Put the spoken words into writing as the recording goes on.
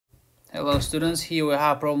Hello students, here we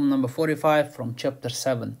have problem number 45 from chapter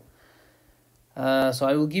 7. So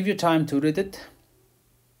I will give you time to read it.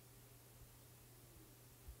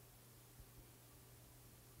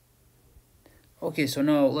 Okay, so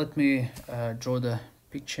now let me draw the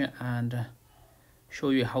picture and show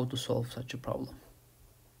you how to solve such a problem.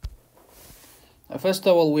 First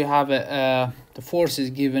of all, we have the force is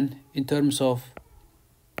given in terms of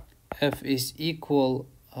F is equal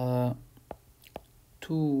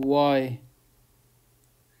 2y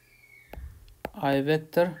I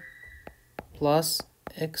vector plus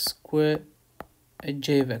x square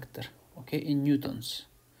j vector, okay, in newtons.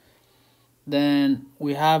 Then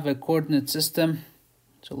we have a coordinate system,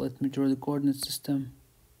 so let me draw the coordinate system.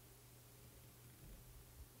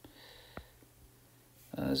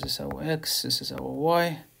 This is our x, this is our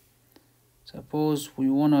y. Suppose we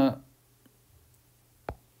want to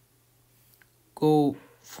go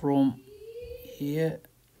from here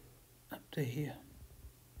up to here,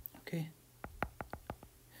 okay.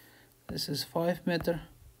 This is 5 meters,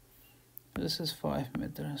 this is 5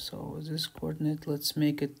 meters, so this coordinate, let's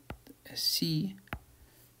make it a C.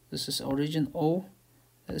 This is origin O,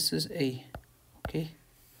 this is A, okay.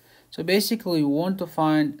 So basically we want to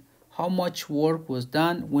find how much work was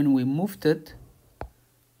done when we moved it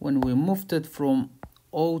from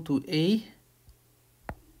O to A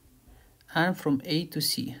and from A to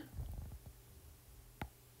C.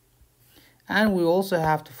 And we also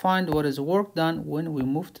have to find what is work done when we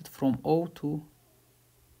moved it from O to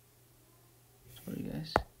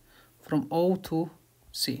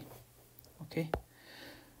C. Okay.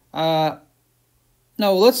 Now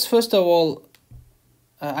let's first of all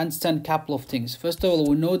understand a couple of things. First of all,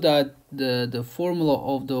 we know that the formula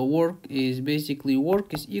of the work is basically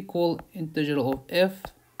work is equal integral of F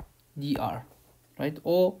dr, right?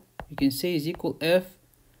 Or you can say is equal F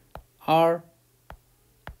r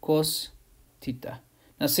cos theta.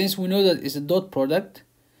 Now since we know that it's a dot product,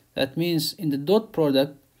 that means in the dot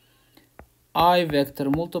product I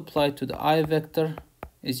vector multiplied to the I vector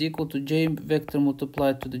is equal to j vector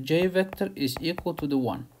multiplied to the j vector is equal to the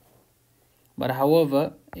 1. But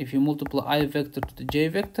however, if you multiply I vector to the j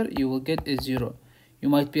vector, you will get a 0. You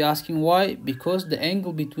might be asking why? Because the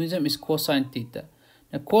angle between them is cosine theta.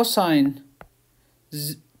 Now cosine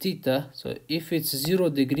theta, so if it's 0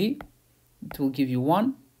 degree, it will give you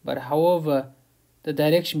 1. But however, the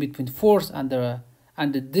direction between force and the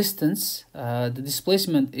distance, the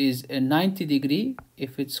displacement is a 90 degree.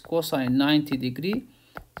 If it's cosine 90 degree,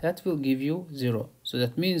 that will give you 0. So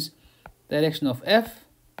that means direction of F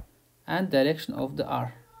and direction of the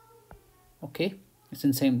R. Okay, it's in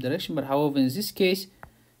the same direction, but however in this case,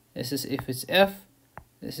 this is if it's F,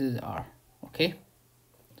 this is R. Okay,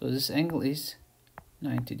 so this angle is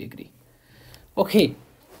 90 degree. Okay,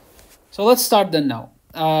 so let's start then now.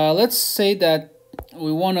 Let's say that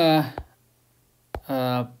we want to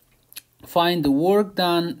find the work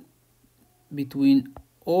done between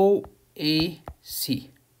OAC.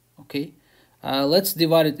 Okay, let's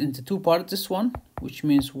divide it into two parts, this one, which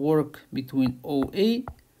means work between OA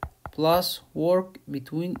plus work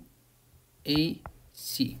between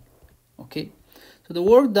AC. Okay, so the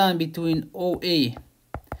work done between OA,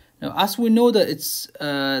 now as we know that it's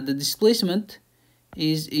the displacement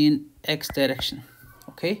is in x direction.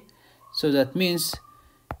 Okay, so that means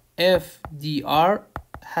F dr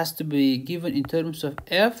has to be given in terms of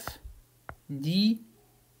F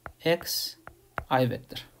dx I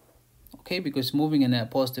vector. Okay, because moving in a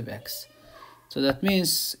positive x. So that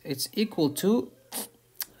means it's equal to,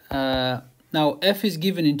 now F is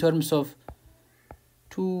given in terms of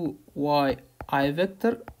 2y I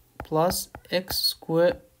vector plus x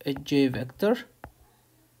square j vector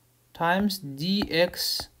times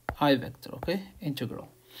dx I vector, okay, integral.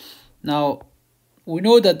 Now we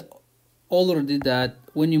know that already that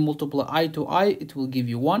when you multiply I to I, it will give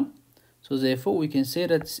you 1. So therefore we can say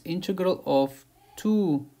that it's integral of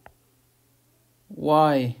 2y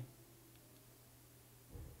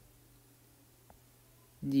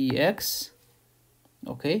dx.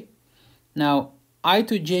 Okay, now I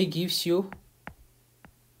to j gives you,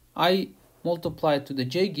 I multiplied to the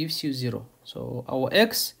j gives you 0. So our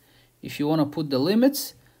x, if you want to put the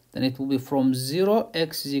limits, then it will be from 0,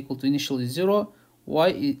 x is equal to initially 0,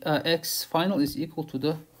 y x final is equal to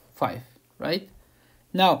the 5, right?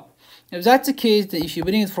 Now if that's the case, then if you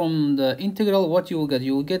bring it from the integral, what you will get?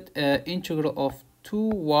 You will get an integral of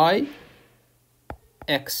 2y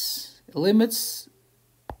x, limits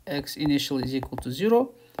x initial is equal to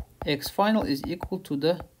 0, x final is equal to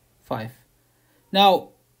the 5. Now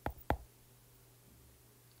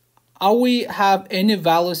are we have any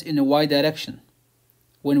values in the y direction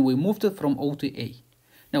when we moved it from O to A?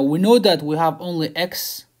 Now we know that we have only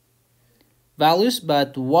x values,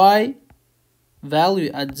 but y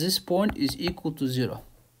value at this point is equal to 0,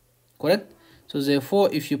 correct? So therefore,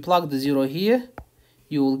 if you plug the 0 here,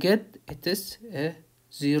 you will get it is a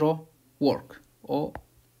 0 work or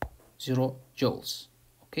 0 joules.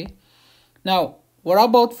 Okay. Now, what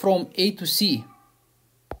about from A to C?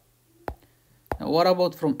 Now, what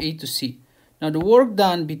about from A to C? Now, the work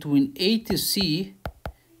done between A to C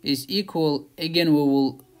is equal. Again, we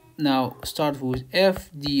will now start with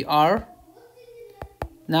FDR.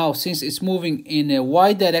 Now, since it's moving in a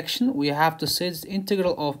y direction, we have to say it's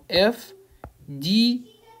integral of f d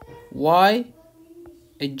y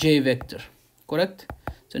a j vector, correct?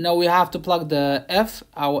 So now we have to plug the f.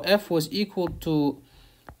 Our f was equal to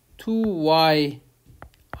 2y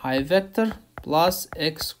I vector plus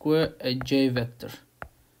x squared a j vector,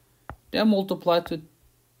 then multiplied to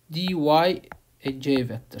dy a j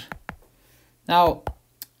vector. Now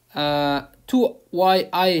 2y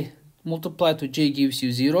I multiplied to j gives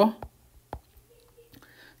you 0,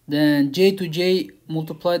 then j to j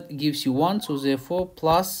multiplied gives you 1, so therefore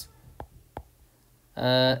plus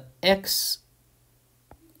x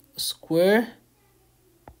square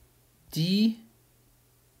dy,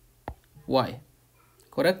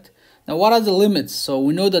 correct? Now what are the limits? So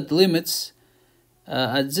we know that the limits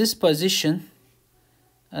at this position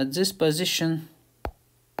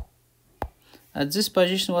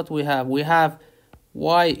what we have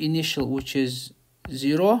y initial, which is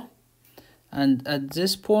 0, and at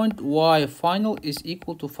this point y final is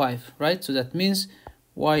equal to 5, right? So that means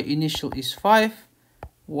y initial is 5,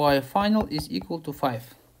 y final is equal to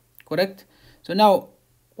 5, correct? So now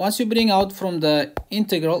once you bring out from the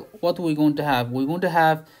integral, what we're going to have? We're going to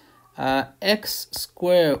have x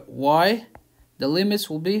squared y. The limits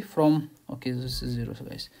will be from, okay, this is 0, so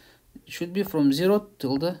guys, it should be from 0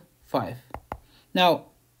 till the 5. Now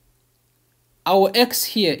our x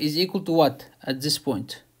here is equal to what at this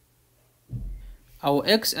point? Our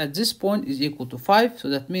x at this point is equal to 5, so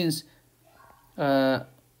that means 5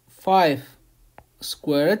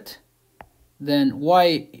 squared, then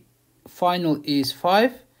y final is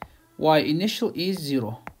 5, y initial is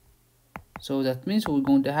 0, so that means we're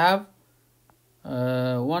going to have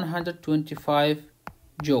 125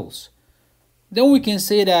 joules. Then we can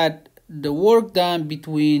say that the work done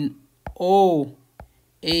between OAC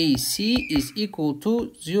is equal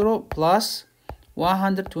to 0 plus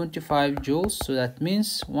 125 joules, so that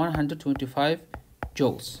means 125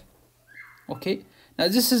 joules. Okay, now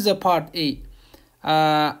this is the part A.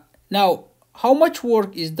 Now how much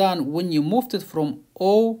work is done when you moved it from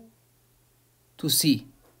O to C?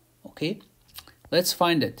 Okay, let's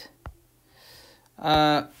find it.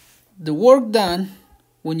 The work done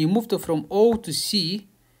when you moved it from O to C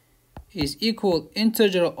is equal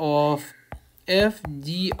integral of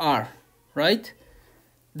FDR, right?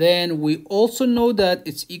 Then we also know that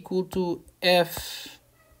it's equal to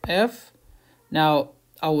FF. Now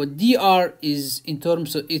our dr is in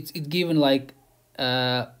terms of it's given like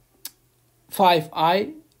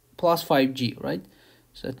 5i plus 5g, right?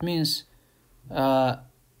 So that means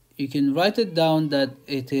you can write it down that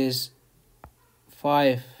it is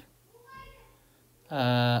 5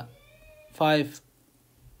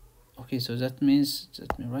 okay, so that means,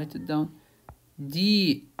 let me write it down,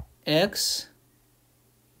 dx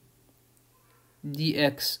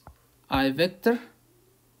I vector,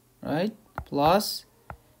 right, plus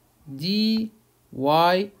dy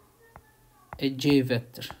a j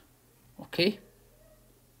vector. Okay,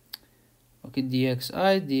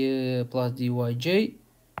 dxi plus dyj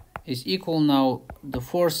is equal, now the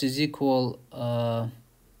force is equal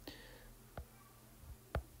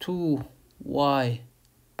 2y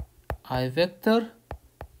I vector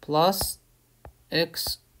plus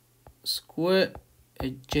x square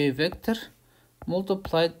j vector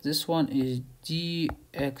multiplied, this one is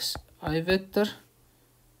dx I vector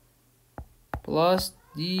plus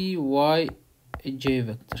dy j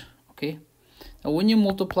vector. Okay, now when you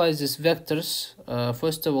multiply these vectors,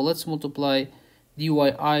 first of all let's multiply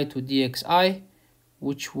dyi to dxi,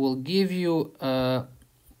 which will give you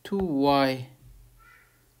 2y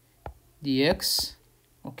dx.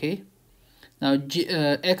 Okay, now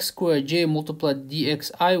x squared j multiplied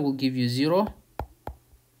dxi will give you 0,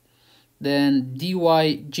 then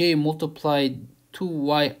dyj multiplied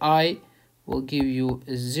 2yi will give you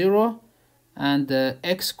 0, and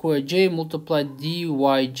x squared j multiplied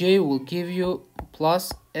dyj will give you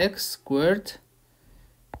plus x squared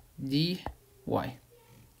dy.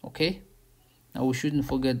 Okay, now we shouldn't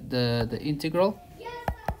forget the integral.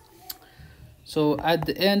 So at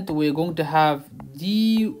the end we're going to have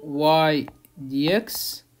dy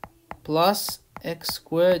dx plus x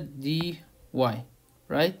squared dy,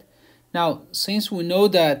 right? Now, since we know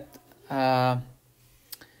that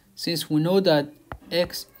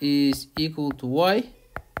x is equal to y,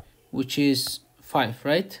 which is 5,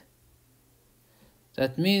 right?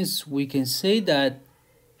 That means we can say that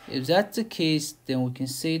if that's the case, then we can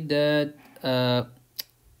say that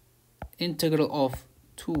integral of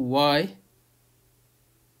 2y,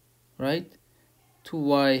 right,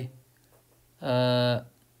 2y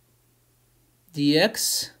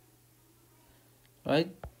dx,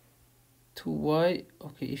 right, 2y,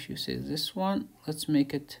 okay, if you say this one, let's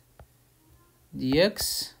make it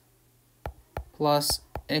dx plus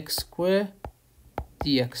x squared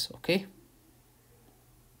dx, okay,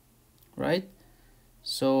 right?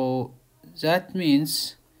 So that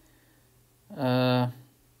means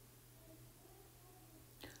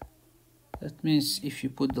if you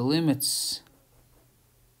put the limits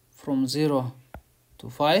from 0 to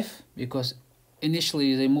 5, because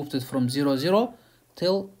initially they moved it from 0 0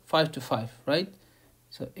 till 5 to 5, right?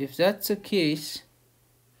 So if that's the case,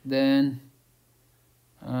 then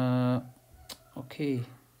okay,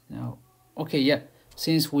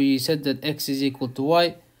 since we said that x is equal to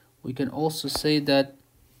y, we can also say that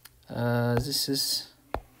this is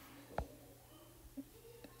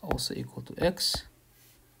also equal to x.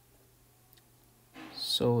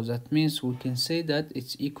 So that means we can say that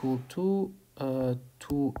it's equal to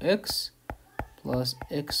 2x plus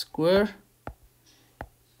x squared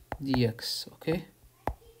dx, okay?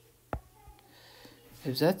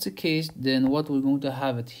 If that's the case, then what we're going to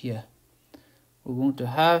have it here? We're going to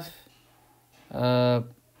have 2x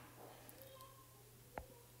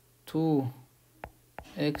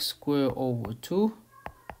squared over 2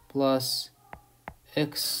 plus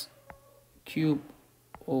x cubed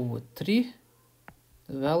over 3,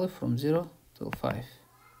 the value from 0 till 5.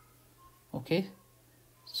 Okay,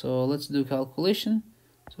 so let's do calculation.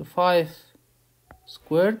 So 5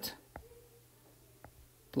 squared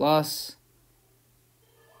plus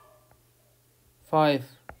 5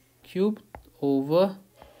 cubed over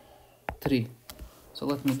 3. So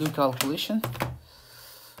let me do calculation.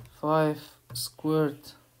 5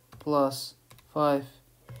 squared plus 5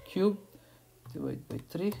 cubed divided by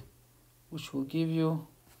 3, which will give you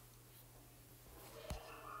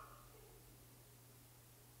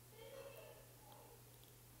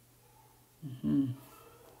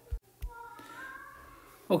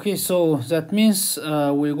okay, so that means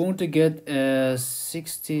we're going to get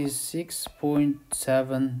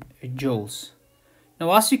 66.7 joules.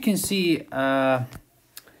 Now, as you can see,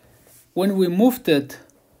 when we moved it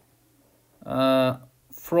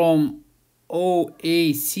from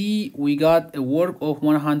OAC, we got a work of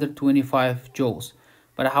 125 joules.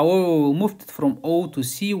 But however, we moved it from O to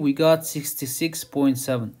C, we got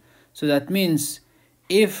 66.7. So that means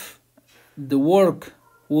if the work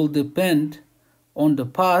will depend on the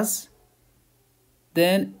path,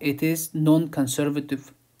 then it is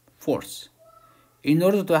non-conservative force. In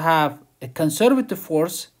order to have a conservative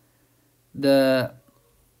force, the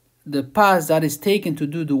path that is taken to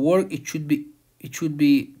do the work, it should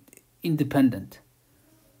be independent.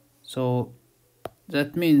 So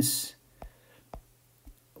that means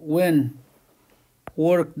when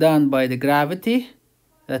work done by the gravity,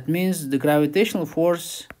 that means the gravitational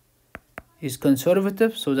force is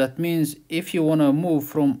conservative. So that means if you want to move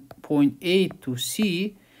from point A to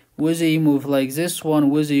C, whether you move like this one,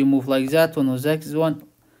 whether you move like that one or that one,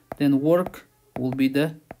 then work will be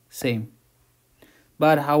the same.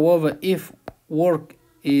 But however, if work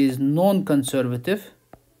is non-conservative,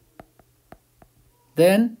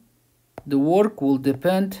 then the work will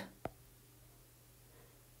depend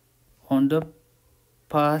on the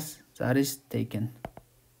path that is taken.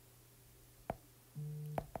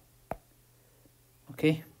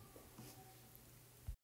 Okay.